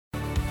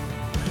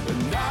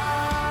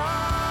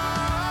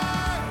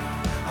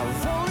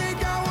I've only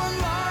got one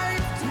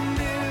life to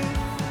live.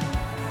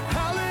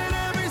 I'll let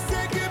every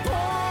second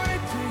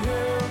point to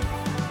Him.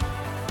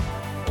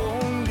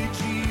 Only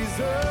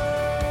Jesus.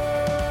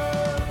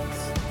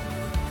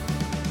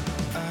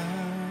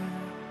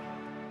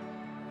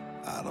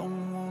 I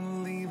don't want to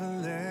leave a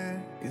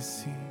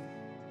legacy.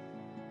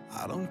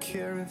 I don't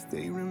care if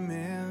they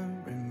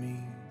remember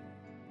me.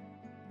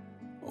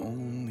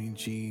 Only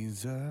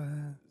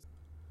Jesus.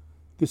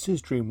 This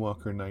is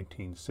Dreamwalker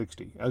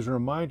 1960. As a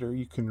reminder,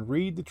 you can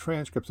read the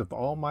transcripts of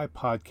all my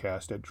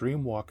podcasts at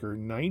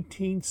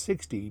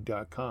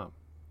dreamwalker1960.com.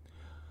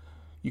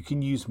 You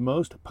can use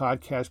most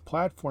podcast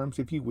platforms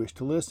if you wish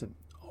to listen.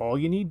 All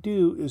you need to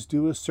do is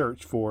do a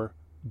search for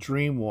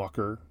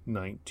Dreamwalker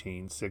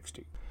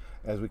 1960.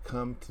 As we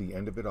come to the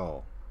end of it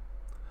all,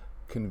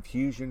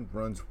 confusion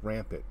runs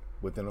rampant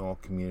within all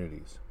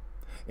communities,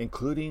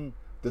 including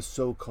the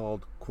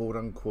so-called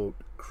quote-unquote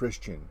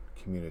Christian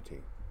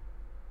community.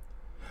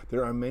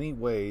 There are many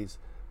ways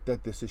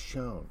that this is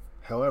shown.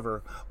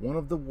 However, one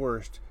of the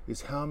worst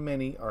is how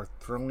many are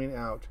throwing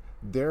out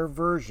their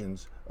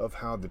versions of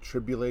how the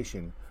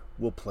tribulation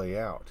will play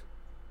out.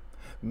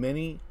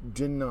 Many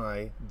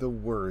deny the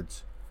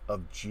words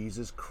of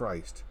Jesus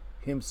Christ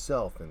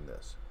Himself in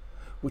this,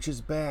 which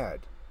is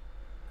bad,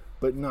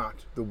 but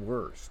not the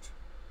worst.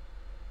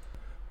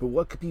 But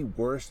what could be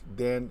worse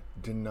than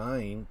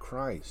denying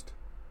Christ?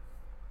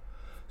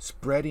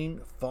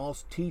 Spreading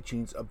false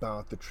teachings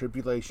about the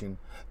tribulation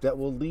that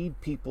will lead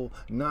people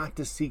not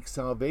to seek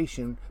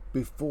salvation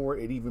before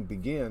it even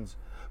begins.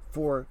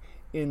 For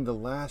in the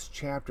last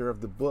chapter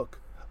of the book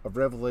of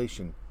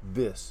Revelation,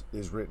 this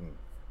is written.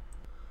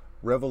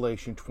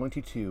 Revelation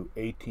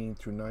 22:18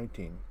 through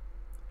 19.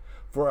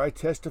 For I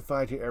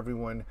testify to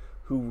everyone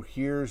who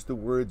hears the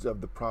words of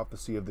the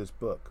prophecy of this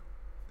book.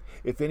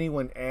 If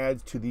anyone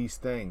adds to these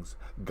things,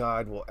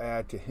 God will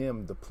add to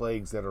him the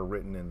plagues that are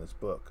written in this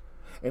book.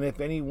 And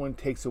if anyone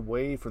takes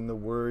away from the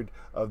word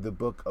of the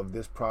book of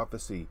this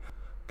prophecy,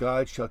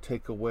 God shall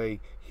take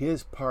away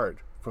his part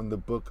from the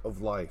book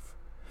of life,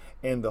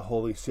 and the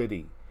holy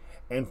city,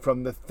 and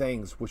from the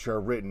things which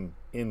are written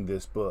in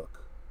this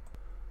book.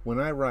 When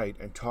I write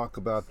and talk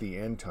about the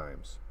end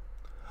times,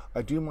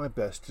 I do my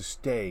best to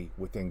stay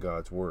within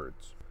God's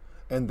words,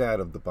 and that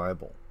of the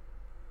Bible.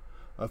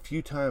 A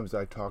few times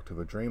I talked of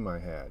a dream I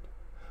had,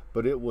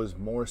 but it was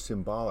more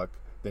symbolic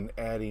than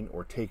adding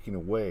or taking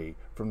away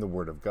from the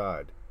Word of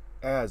God,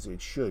 as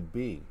it should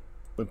be.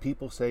 When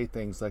people say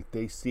things like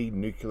they see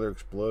nuclear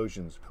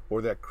explosions,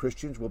 or that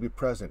Christians will be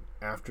present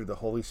after the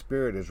Holy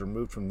Spirit is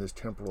removed from this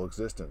temporal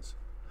existence,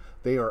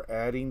 they are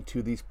adding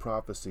to these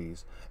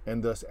prophecies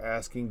and thus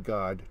asking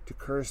God to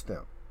curse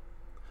them.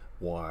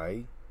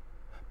 Why?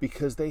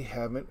 Because they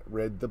haven't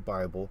read the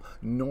Bible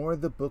nor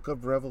the book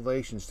of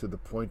Revelations to the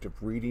point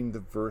of reading the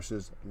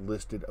verses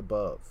listed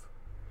above.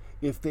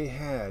 If they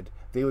had,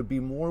 they would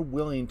be more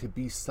willing to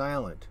be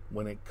silent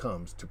when it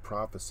comes to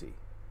prophecy.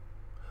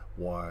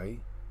 Why?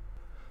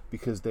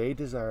 Because they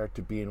desire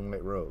to be in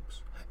white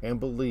robes and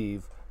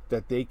believe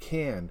that they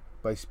can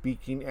by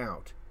speaking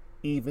out,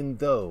 even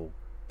though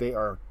they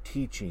are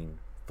teaching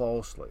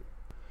falsely.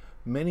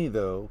 Many,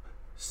 though,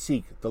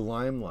 seek the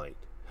limelight.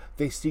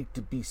 They seek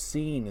to be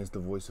seen as the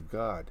voice of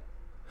God.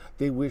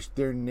 They wish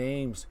their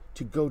names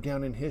to go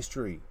down in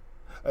history,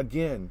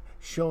 again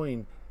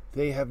showing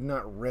they have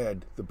not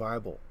read the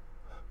Bible,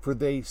 for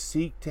they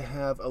seek to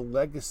have a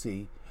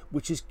legacy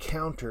which is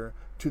counter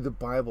to the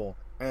Bible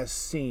as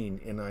seen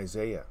in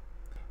Isaiah.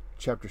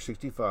 Chapter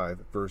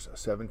 65, verse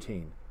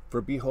 17.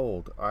 For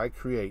behold, I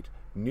create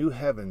new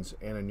heavens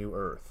and a new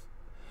earth,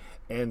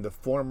 and the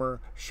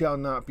former shall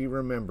not be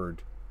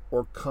remembered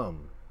or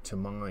come to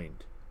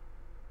mind.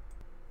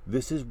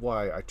 This is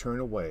why I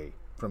turn away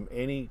from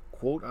any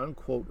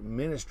quote-unquote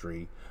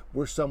ministry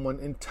where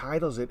someone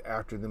entitles it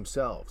after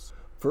themselves.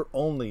 For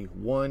only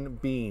one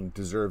being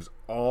deserves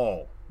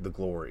all the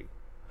glory,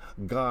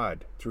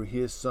 God through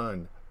His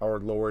Son, our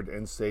Lord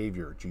and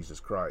Savior, Jesus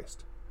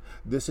Christ.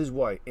 This is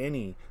why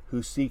any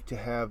who seek to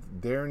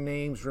have their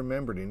names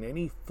remembered in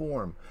any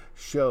form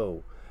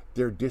show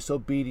their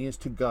disobedience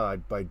to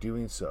God by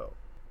doing so,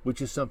 which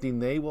is something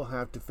they will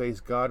have to face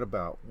God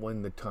about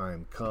when the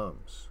time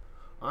comes.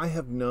 I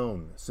have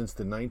known since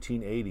the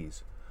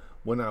 1980s,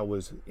 when I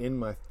was in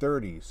my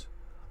 30s,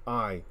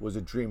 I was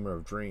a dreamer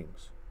of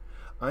dreams.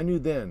 I knew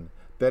then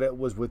that it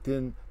was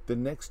within the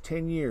next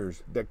 10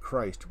 years that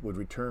Christ would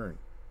return.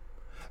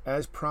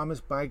 As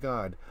promised by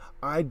God,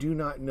 I do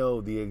not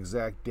know the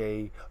exact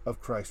day of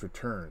Christ's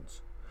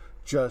returns,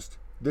 just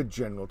the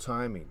general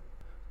timing.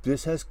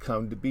 This has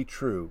come to be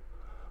true,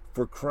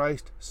 for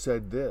Christ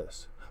said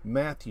this,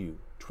 Matthew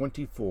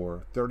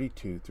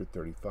 24:32 through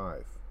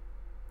 35.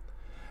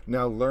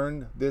 Now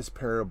learn this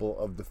parable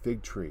of the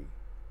fig tree.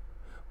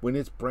 When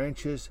its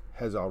branches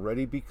has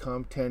already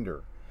become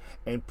tender,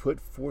 and put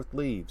forth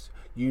leaves,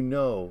 you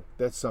know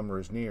that summer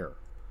is near.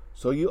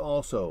 So you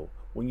also,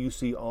 when you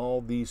see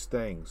all these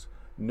things,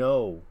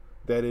 know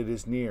that it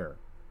is near,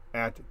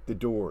 at the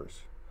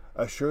doors.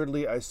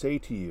 Assuredly I say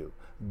to you,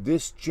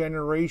 this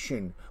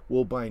generation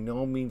will by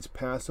no means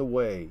pass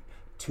away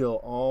till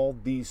all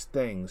these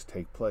things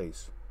take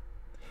place.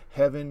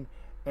 Heaven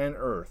and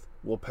earth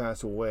will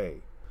pass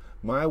away.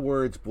 My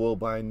words will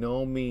by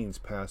no means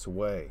pass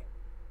away.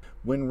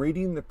 When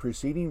reading the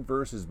preceding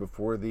verses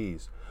before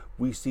these,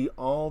 we see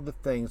all the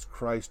things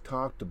Christ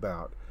talked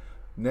about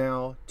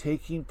now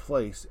taking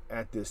place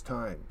at this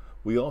time.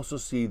 We also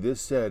see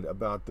this said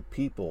about the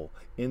people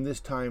in this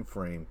time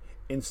frame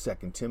in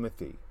 2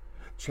 Timothy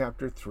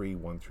chapter 3,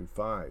 1 through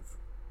 5.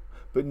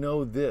 But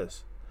know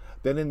this,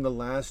 that in the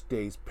last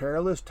days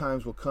perilous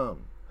times will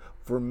come,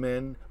 for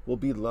men will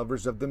be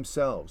lovers of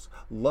themselves,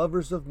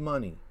 lovers of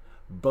money,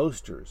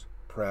 boasters,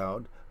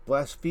 proud,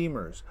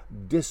 blasphemers,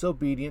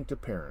 disobedient to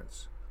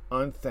parents,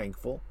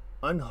 unthankful,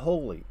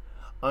 unholy,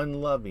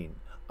 unloving,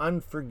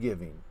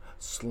 unforgiving,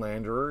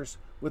 slanderers,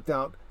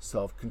 without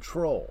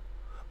self-control,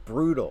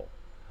 brutal,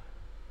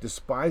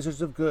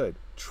 despisers of good,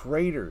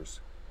 traitors,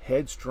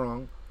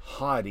 headstrong,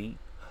 haughty,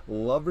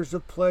 lovers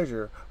of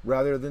pleasure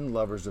rather than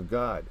lovers of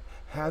God,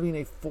 having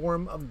a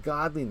form of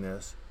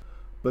godliness,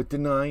 but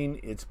denying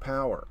its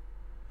power.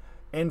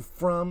 And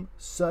from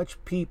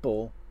such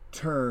people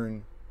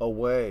turn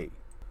away.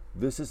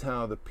 This is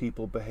how the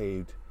people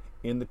behaved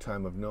in the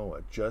time of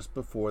Noah, just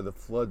before the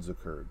floods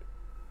occurred.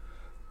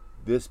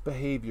 This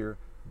behavior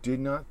did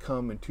not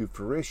come into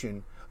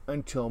fruition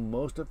until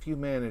most of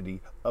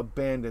humanity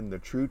abandoned the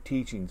true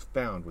teachings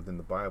found within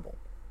the Bible.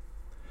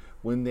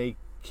 When they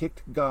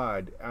kicked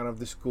God out of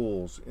the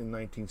schools in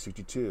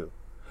 1962,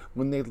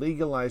 when they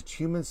legalized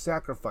human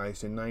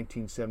sacrifice in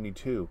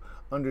 1972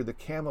 under the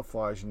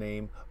camouflage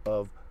name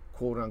of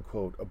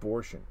quote-unquote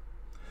abortion.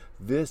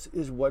 This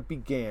is what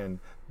began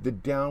the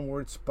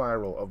downward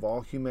spiral of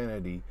all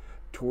humanity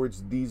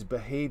towards these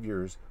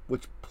behaviors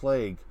which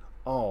plague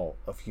all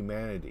of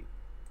humanity,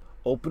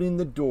 opening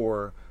the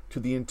door to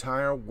the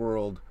entire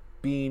world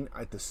being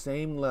at the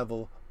same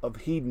level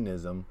of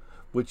hedonism,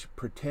 which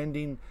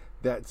pretending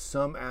that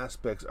some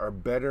aspects are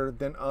better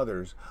than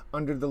others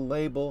under the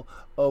label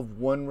of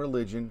one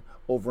religion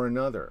over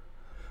another,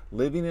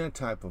 living in a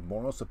type of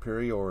moral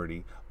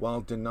superiority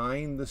while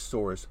denying the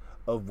source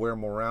of where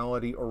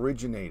morality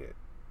originated,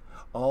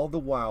 all the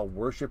while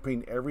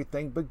worshiping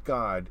everything but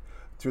God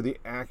through the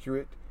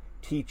accurate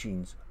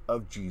teachings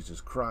of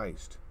Jesus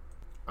Christ.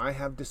 I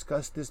have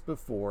discussed this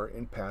before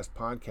in past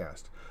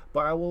podcasts,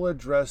 but I will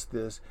address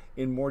this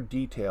in more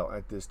detail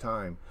at this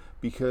time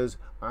because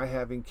I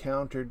have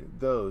encountered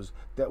those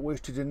that wish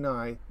to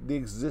deny the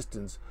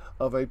existence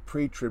of a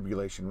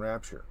pre-tribulation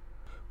rapture,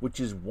 which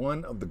is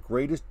one of the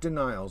greatest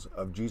denials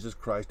of Jesus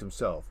Christ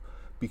himself,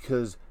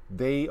 because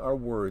they are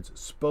words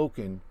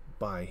spoken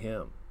by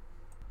him.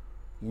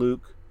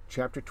 Luke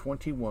chapter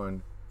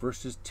 21,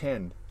 verses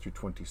 10 through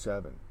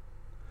 27.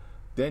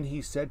 Then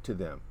he said to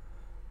them,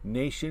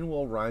 Nation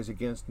will rise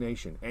against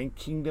nation, and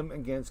kingdom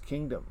against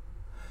kingdom.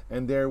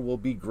 And there will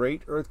be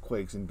great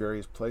earthquakes in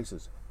various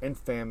places, and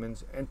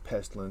famines, and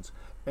pestilence,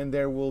 and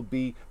there will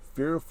be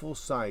fearful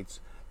sights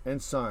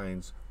and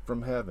signs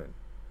from heaven.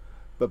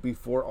 But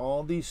before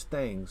all these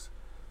things,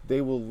 they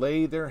will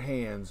lay their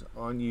hands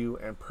on you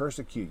and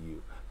persecute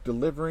you,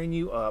 delivering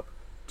you up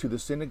to the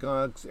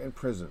synagogues and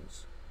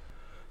prisons.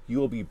 You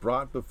will be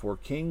brought before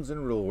kings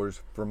and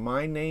rulers for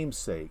my name's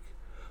sake,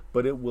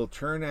 but it will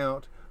turn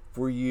out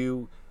for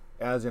you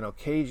as an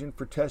occasion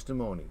for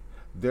testimony.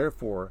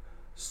 Therefore,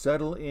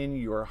 settle in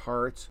your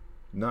hearts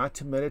not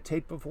to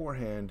meditate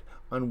beforehand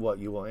on what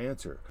you will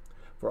answer.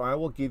 For I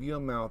will give you a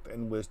mouth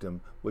and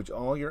wisdom which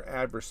all your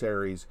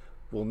adversaries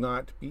will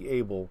not be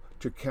able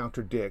to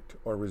contradict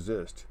or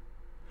resist.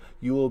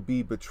 You will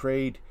be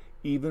betrayed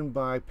even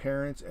by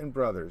parents and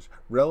brothers,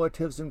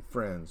 relatives and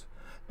friends,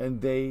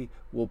 and they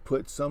will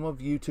put some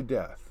of you to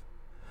death.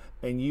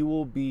 And you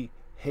will be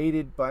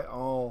hated by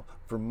all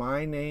for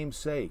my name's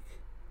sake,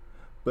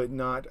 but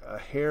not a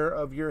hair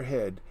of your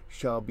head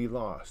shall be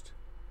lost.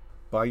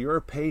 By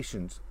your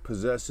patience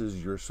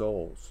possesses your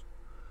souls.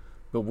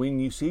 But when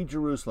you see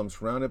Jerusalem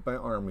surrounded by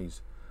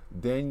armies,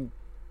 then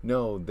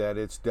know that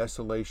its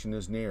desolation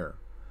is near.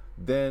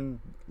 Then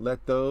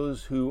let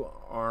those who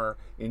are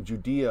in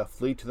Judea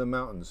flee to the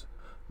mountains.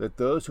 Let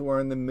those who are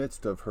in the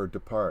midst of her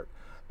depart,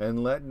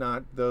 and let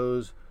not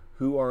those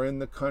who are in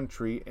the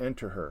country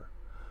enter her.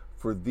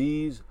 For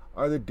these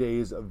are the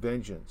days of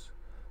vengeance,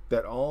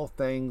 that all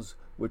things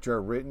which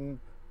are written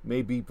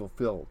may be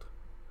fulfilled.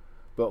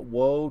 But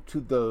woe to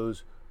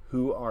those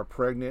who are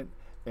pregnant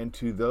and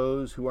to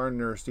those who are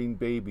nursing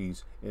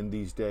babies in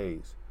these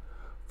days.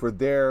 For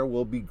there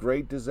will be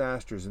great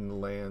disasters in the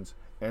lands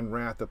and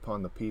wrath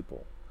upon the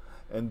people,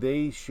 and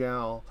they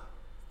shall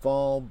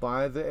fall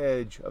by the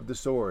edge of the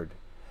sword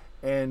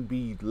and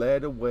be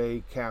led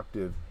away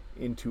captive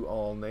into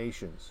all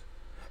nations.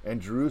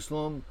 And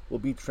Jerusalem will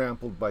be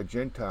trampled by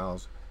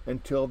Gentiles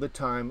until the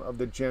time of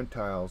the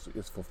Gentiles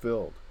is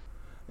fulfilled.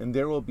 And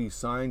there will be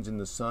signs in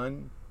the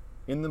sun,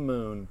 in the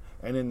moon,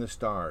 and in the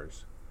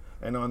stars,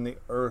 and on the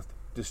earth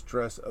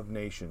distress of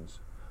nations,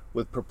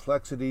 with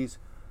perplexities,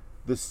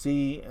 the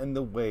sea and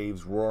the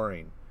waves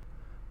roaring.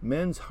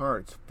 men's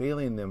hearts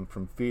failing them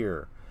from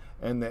fear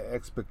and the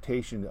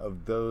expectation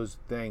of those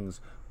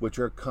things which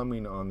are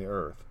coming on the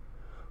earth.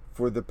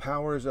 For the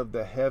powers of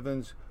the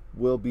heavens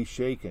will be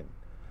shaken.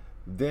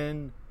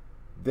 Then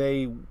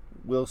they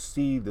will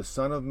see the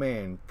Son of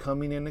Man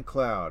coming in a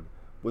cloud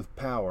with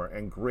power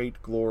and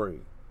great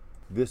glory.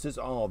 This is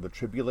all the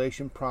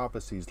tribulation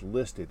prophecies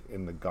listed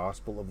in the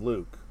Gospel of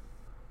Luke.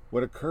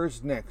 What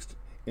occurs next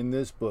in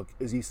this book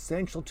is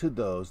essential to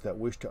those that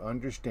wish to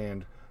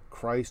understand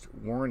Christ's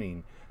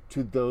warning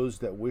to those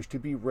that wish to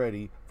be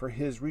ready for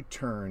his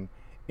return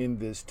in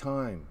this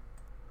time.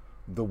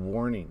 The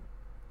warning.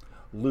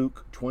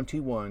 Luke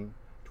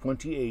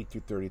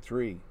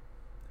 21:28-33.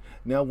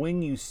 Now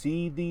when you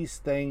see these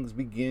things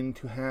begin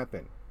to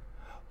happen,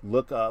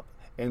 look up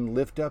and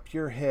lift up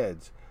your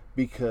heads,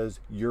 because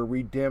your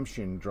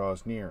redemption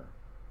draws near.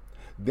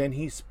 Then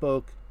he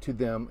spoke to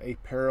them a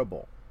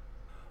parable.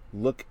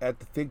 Look at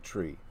the fig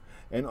tree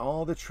and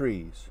all the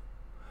trees.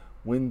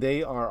 When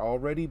they are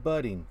already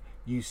budding,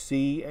 you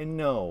see and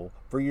know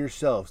for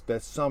yourselves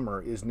that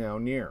summer is now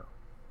near.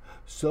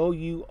 So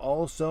you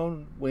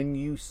also, when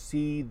you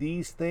see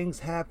these things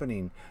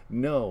happening,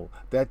 know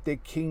that the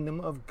kingdom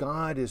of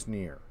God is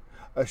near.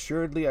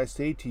 Assuredly I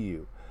say to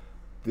you,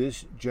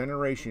 this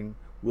generation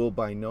will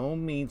by no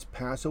means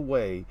pass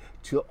away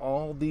till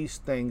all these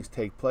things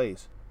take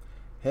place.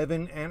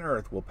 Heaven and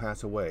earth will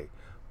pass away,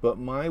 but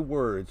my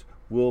words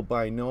will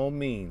by no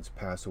means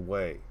pass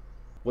away.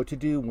 What to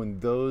do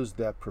when those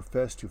that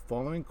profess to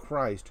following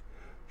Christ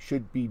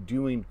should be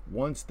doing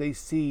once they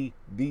see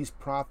these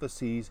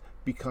prophecies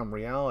become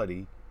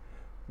reality,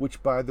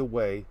 which by the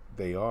way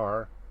they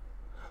are.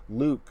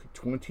 Luke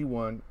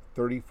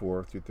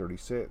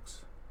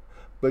 21:34-36.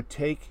 But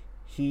take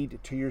heed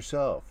to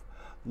yourself,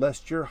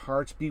 lest your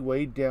hearts be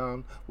weighed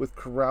down with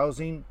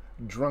carousing,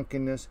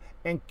 drunkenness,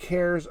 and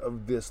cares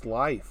of this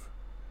life,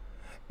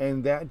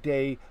 and that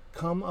day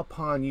come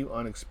upon you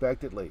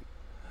unexpectedly.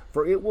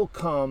 For it will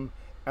come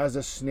as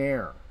a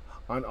snare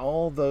on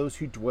all those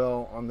who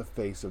dwell on the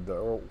face of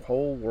the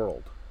whole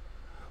world.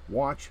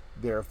 Watch,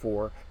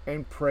 therefore,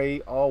 and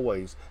pray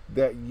always,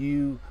 that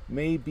you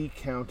may be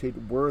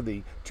counted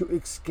worthy to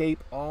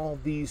escape all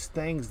these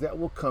things that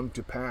will come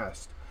to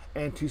pass,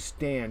 and to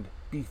stand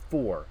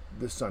before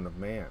the Son of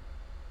Man.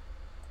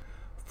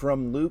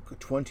 From Luke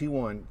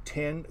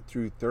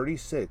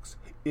 21:10-36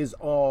 is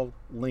all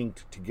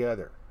linked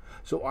together.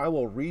 So I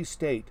will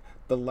restate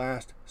the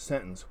last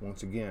sentence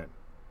once again.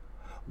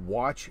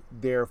 Watch,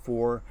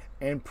 therefore,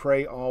 and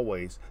pray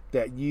always,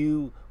 that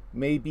you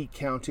may be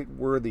counted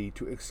worthy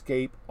to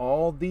escape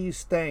all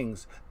these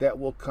things that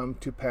will come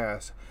to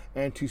pass,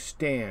 and to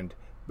stand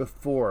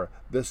before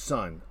the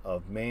Son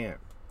of Man.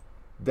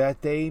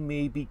 That they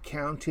may be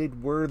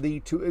counted worthy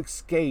to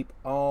escape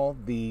all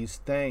these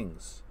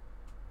things.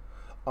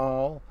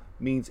 All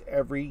means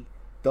every,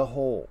 the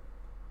whole.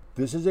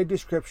 This is a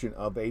description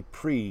of a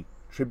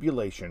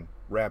pre-tribulation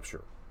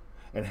rapture,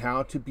 and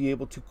how to be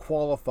able to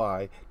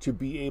qualify to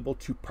be able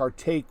to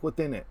partake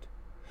within it.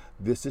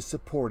 This is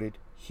supported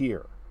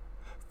here.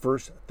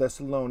 1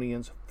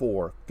 Thessalonians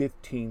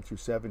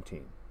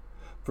 4:15-17.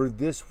 For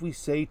this we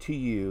say to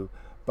you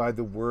by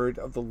the word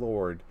of the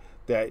Lord,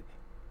 that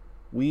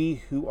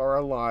we who are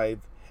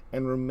alive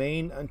and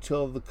remain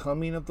until the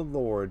coming of the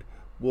Lord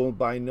will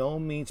by no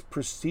means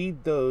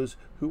precede those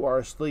who are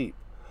asleep.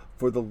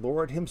 For the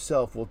Lord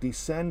himself will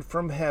descend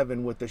from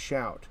heaven with a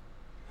shout,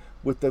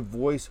 with the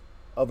voice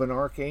of an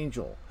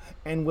archangel,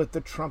 and with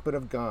the trumpet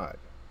of God.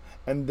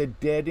 And the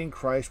dead in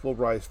Christ will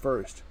rise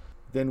first.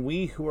 Then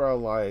we who are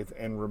alive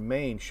and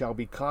remain shall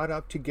be caught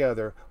up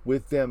together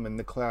with them in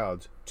the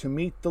clouds, to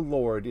meet the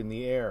Lord in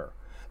the air.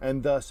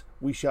 And thus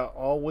we shall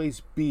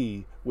always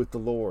be with the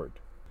Lord.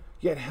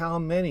 Yet how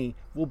many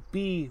will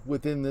be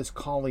within this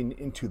calling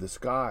into the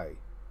sky?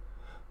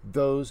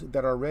 Those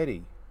that are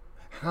ready.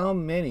 How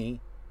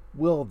many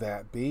will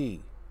that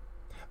be?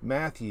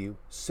 Matthew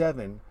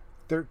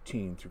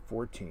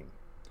 7:13-14.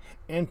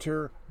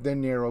 Enter the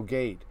narrow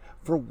gate,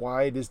 for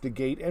wide is the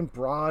gate and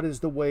broad is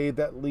the way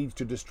that leads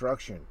to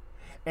destruction,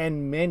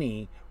 and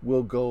many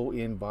will go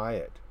in by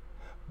it.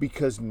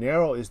 Because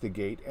narrow is the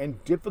gate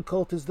and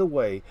difficult is the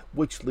way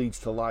which leads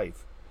to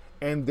life,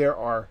 and there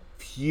are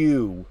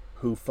few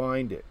who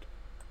find it.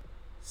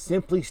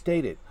 Simply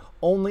stated,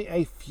 only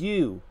a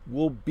few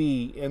will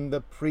be in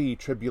the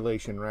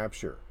pre-tribulation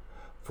rapture,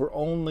 for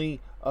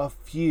only a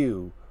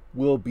few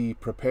will be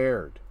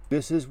prepared.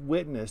 This is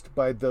witnessed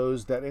by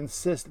those that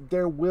insist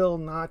there will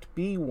not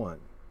be one.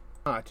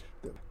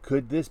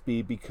 Could this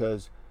be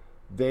because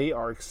they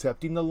are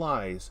accepting the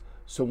lies,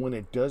 so when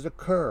it does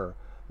occur,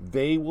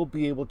 they will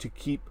be able to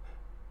keep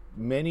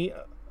many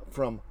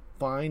from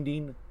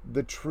finding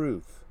the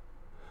truth?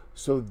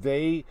 So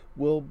they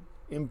will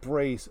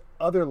embrace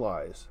other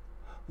lies,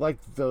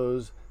 like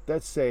those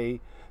that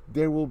say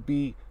there will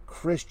be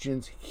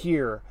Christians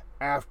here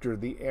after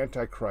the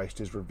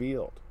Antichrist is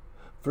revealed.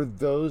 For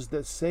those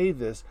that say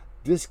this,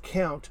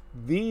 discount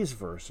these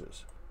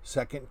verses.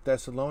 2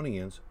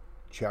 Thessalonians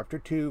chapter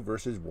 2,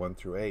 verses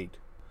 1-8.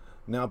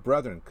 Now,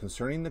 brethren,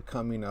 concerning the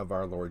coming of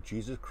our Lord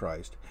Jesus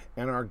Christ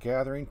and our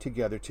gathering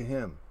together to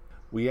him,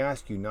 we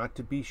ask you not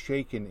to be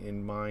shaken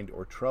in mind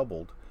or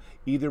troubled,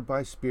 either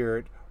by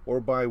spirit or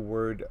by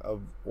word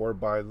or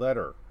by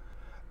letter,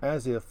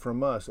 as if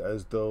from us,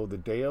 as though the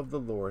day of the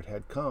Lord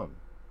had come.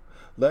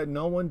 Let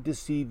no one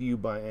deceive you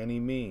by any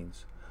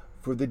means,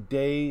 for the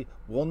day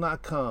will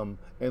not come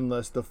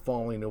unless the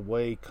falling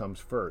away comes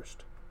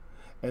first,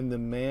 and the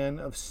man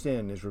of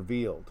sin is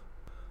revealed,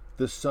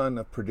 the son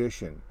of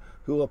perdition,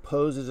 who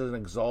opposes and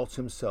exalts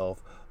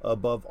himself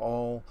above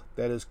all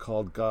that is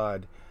called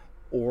God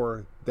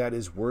or that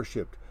is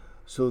worshipped,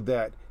 so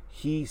that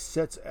he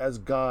sits as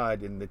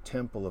God in the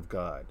temple of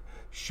God,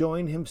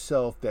 showing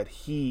himself that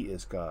he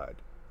is God.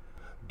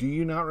 Do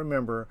you not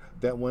remember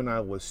that when I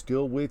was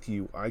still with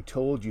you, I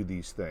told you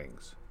these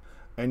things?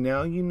 And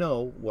now you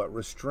know what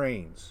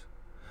restrains,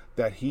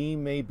 that he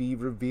may be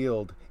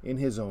revealed in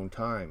his own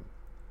time.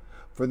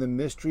 For the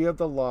mystery of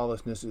the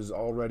lawlessness is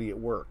already at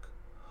work.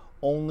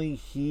 Only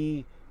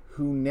he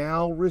who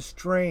now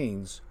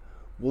restrains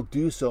will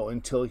do so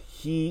until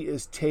he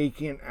is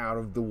taken out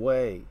of the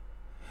way.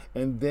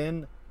 And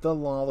then the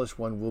lawless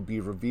one will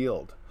be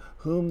revealed,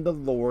 whom the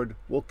Lord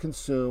will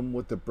consume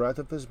with the breath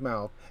of his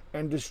mouth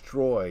and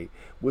destroy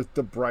with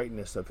the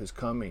brightness of his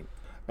coming.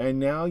 And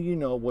now you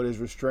know what is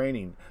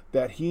restraining,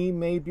 that he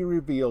may be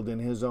revealed in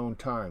his own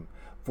time.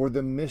 For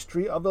the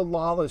mystery of the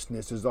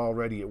lawlessness is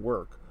already at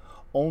work.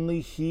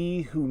 Only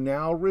he who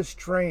now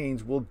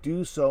restrains will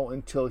do so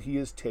until he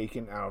is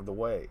taken out of the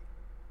way.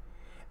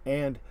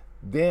 And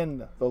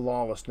then the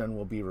lawless one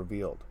will be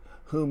revealed,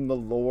 whom the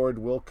Lord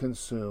will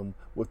consume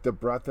with the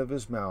breath of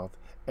his mouth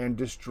and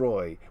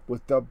destroy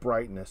with the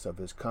brightness of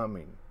his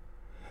coming.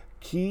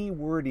 Key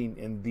wording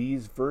in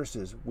these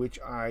verses, which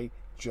I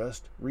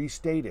just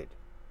restated.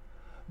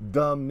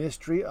 The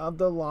mystery of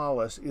the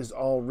lawless is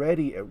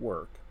already at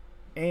work,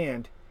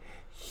 and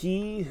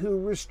he who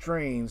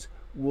restrains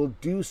will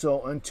do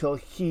so until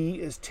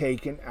he is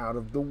taken out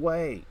of the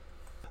way.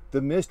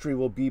 The mystery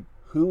will be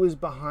who is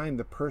behind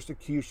the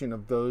persecution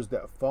of those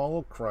that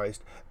follow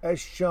Christ, as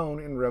shown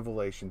in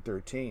Revelation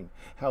 13.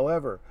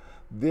 However,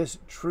 this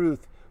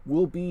truth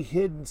will be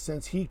hidden,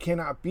 since he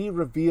cannot be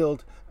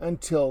revealed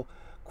until,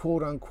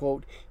 quote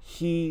unquote,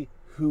 he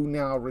who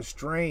now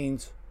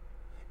restrains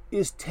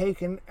is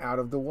taken out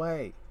of the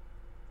way.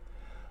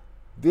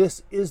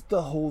 This is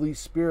the Holy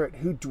Spirit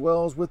who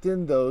dwells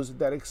within those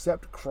that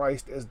accept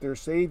Christ as their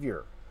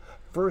Savior.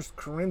 1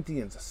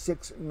 Corinthians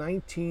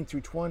 6:19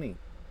 through 20.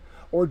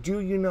 Or do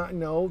you not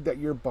know that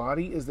your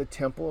body is the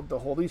temple of the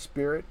Holy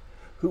Spirit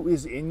who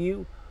is in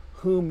you,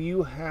 whom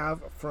you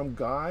have from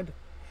God?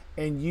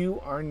 And you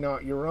are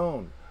not your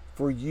own,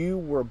 for you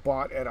were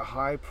bought at a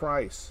high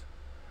price.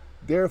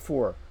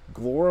 Therefore,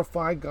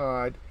 glorify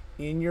God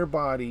in your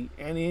body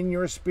and in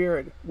your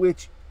spirit,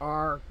 which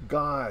are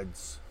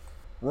God's.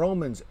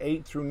 Romans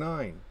 8 through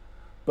 9.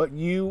 But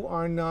you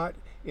are not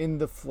in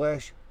the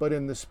flesh, but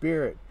in the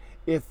Spirit,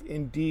 if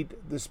indeed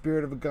the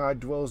Spirit of God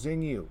dwells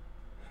in you.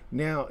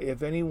 Now,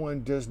 if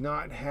anyone does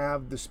not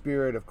have the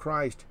Spirit of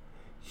Christ,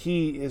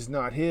 he is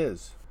not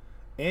his.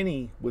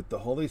 Any with the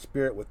Holy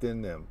Spirit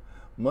within them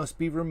must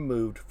be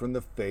removed from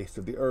the face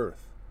of the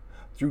earth,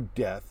 through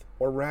death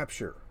or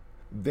rapture.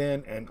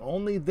 Then and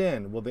only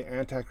then will the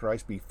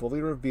Antichrist be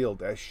fully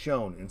revealed, as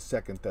shown in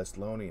 2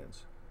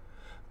 Thessalonians.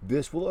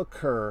 This will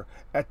occur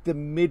at the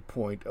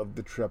midpoint of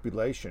the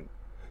tribulation,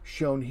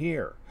 shown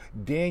here,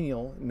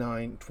 Daniel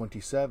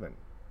 9:27.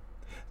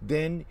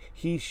 Then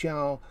he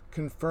shall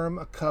confirm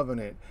a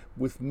covenant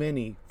with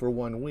many for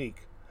 1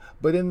 week.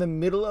 But in the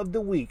middle of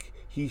the week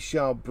he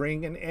shall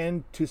bring an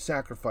end to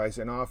sacrifice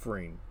and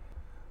offering.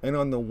 And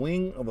on the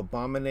wing of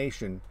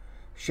abomination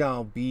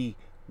shall be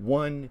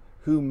one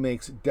who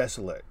makes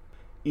desolate,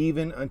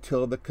 even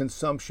until the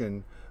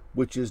consumption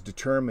which is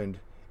determined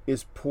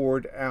is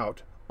poured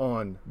out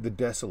on the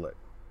desolate,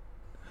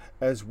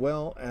 as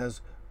well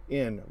as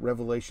in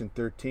Revelation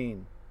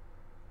 13.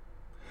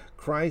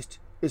 Christ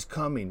is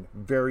coming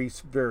very,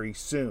 very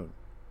soon.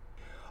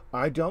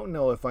 I don't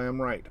know if I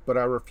am right, but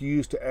I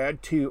refuse to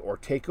add to or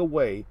take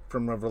away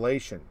from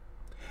Revelation.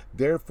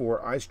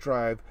 Therefore, I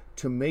strive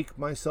to make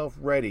myself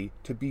ready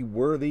to be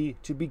worthy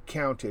to be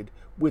counted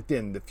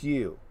within the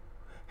few.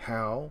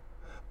 How?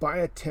 By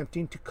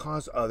attempting to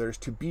cause others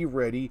to be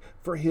ready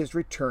for his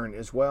return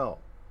as well.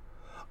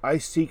 I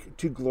seek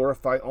to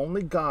glorify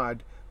only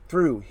God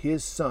through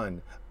his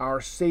Son, our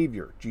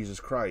Savior, Jesus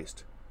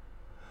Christ,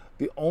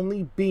 the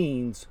only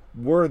beings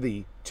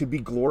worthy to be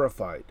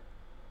glorified.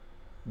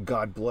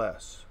 God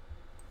bless.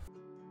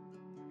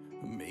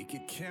 Make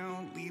it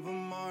count, leave a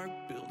mark,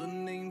 build a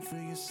name for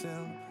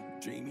yourself.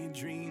 Dream your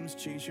dreams,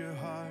 chase your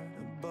heart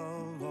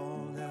above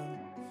all else.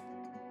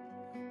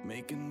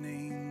 Make a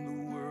name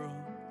the world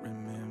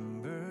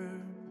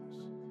remembers.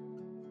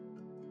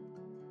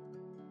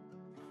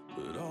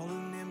 But all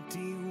an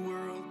empty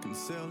world can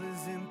sell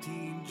is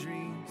empty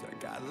dreams. I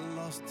got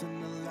lost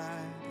in the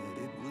light,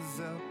 yet it was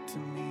up to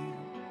me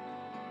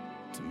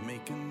to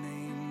make a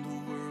name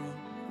the world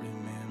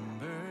remembers.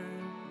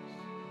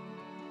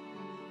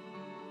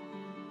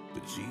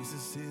 but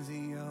Jesus is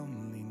the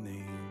only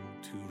name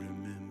to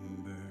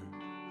remember.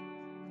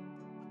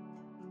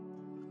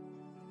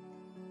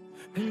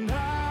 And I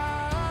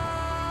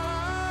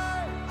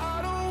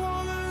don't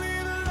wanna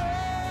leave a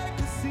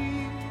legacy.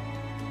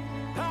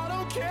 I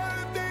don't care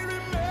if they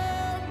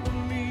remember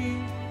me.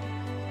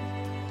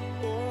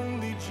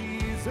 Only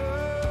Jesus.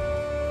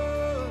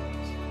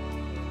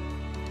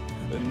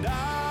 And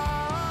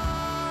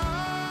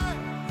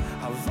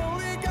I've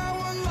only got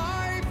one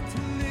life to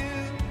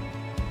live.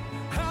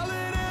 I'll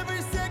let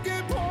every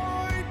second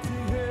point to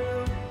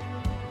Him.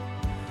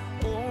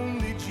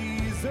 Only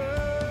Jesus.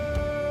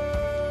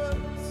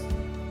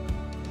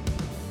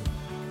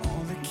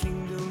 All the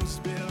kingdoms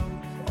built,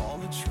 all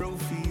the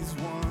trophies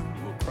won,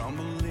 will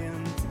crumble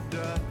into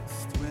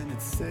dust when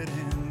it's said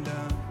and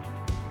done.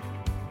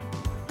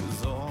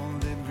 'Cause all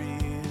that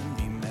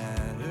really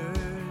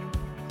mattered,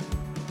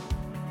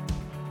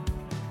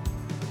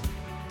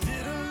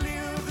 did I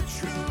live the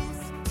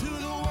truth to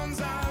the ones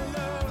I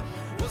love?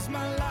 Was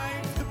my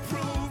life the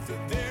proof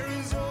that there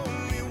is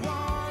only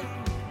one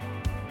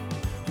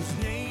whose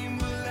name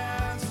will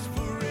last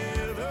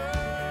forever?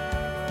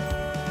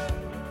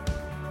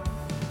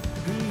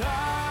 And I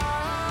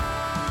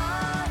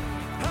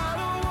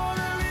don't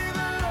wanna leave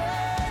a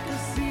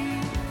legacy.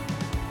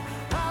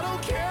 I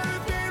don't care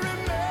if they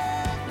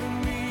remember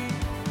me.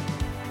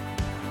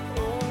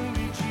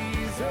 Only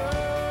Jesus.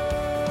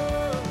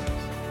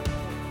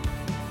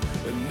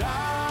 And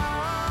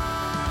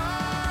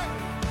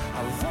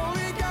I've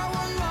only got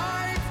one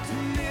life to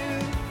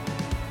live.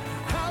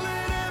 I'll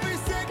let every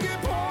second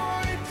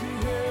point to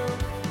Him.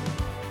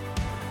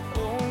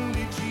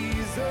 Only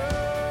Jesus.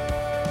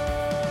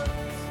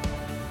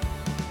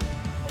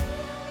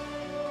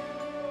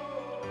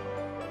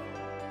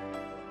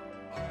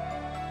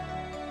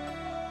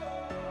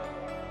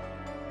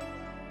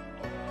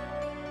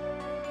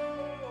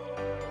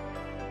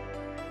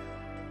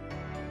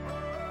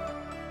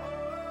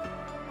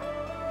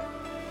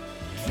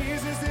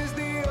 Jesus is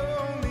the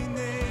only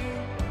name.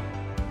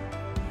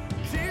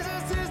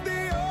 Jesus is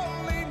the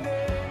only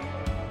name.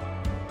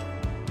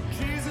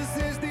 Jesus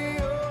is the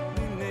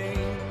only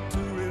name to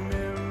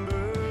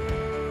remember.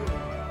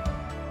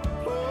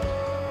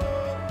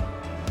 Oh,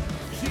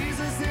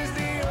 Jesus is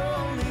the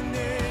only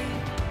name.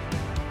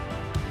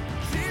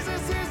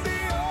 Jesus is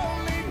the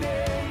only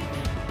name.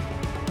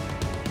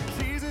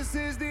 Jesus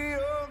is the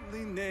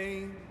only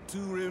name to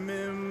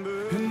remember.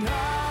 And I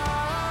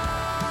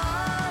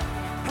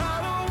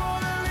don't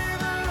wanna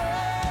leave a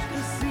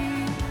legacy.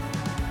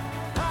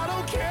 I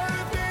don't care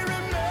if they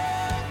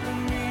remember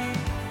me.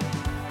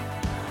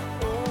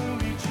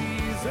 Only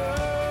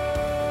Jesus.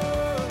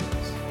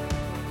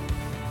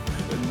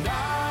 And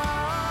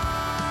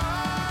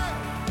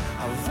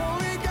I've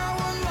only got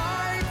one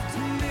life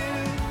to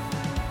live.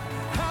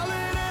 I'll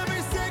let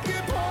every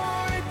second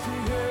point to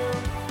Him.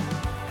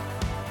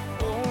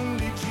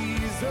 Only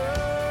Jesus.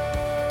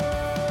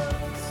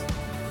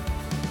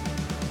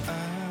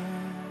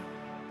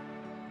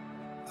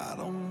 I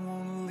don't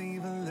wanna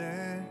leave a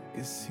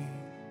legacy.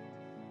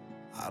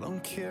 I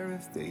don't care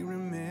if they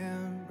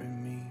remember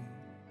me.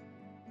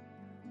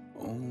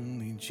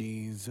 Only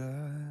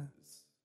Jesus.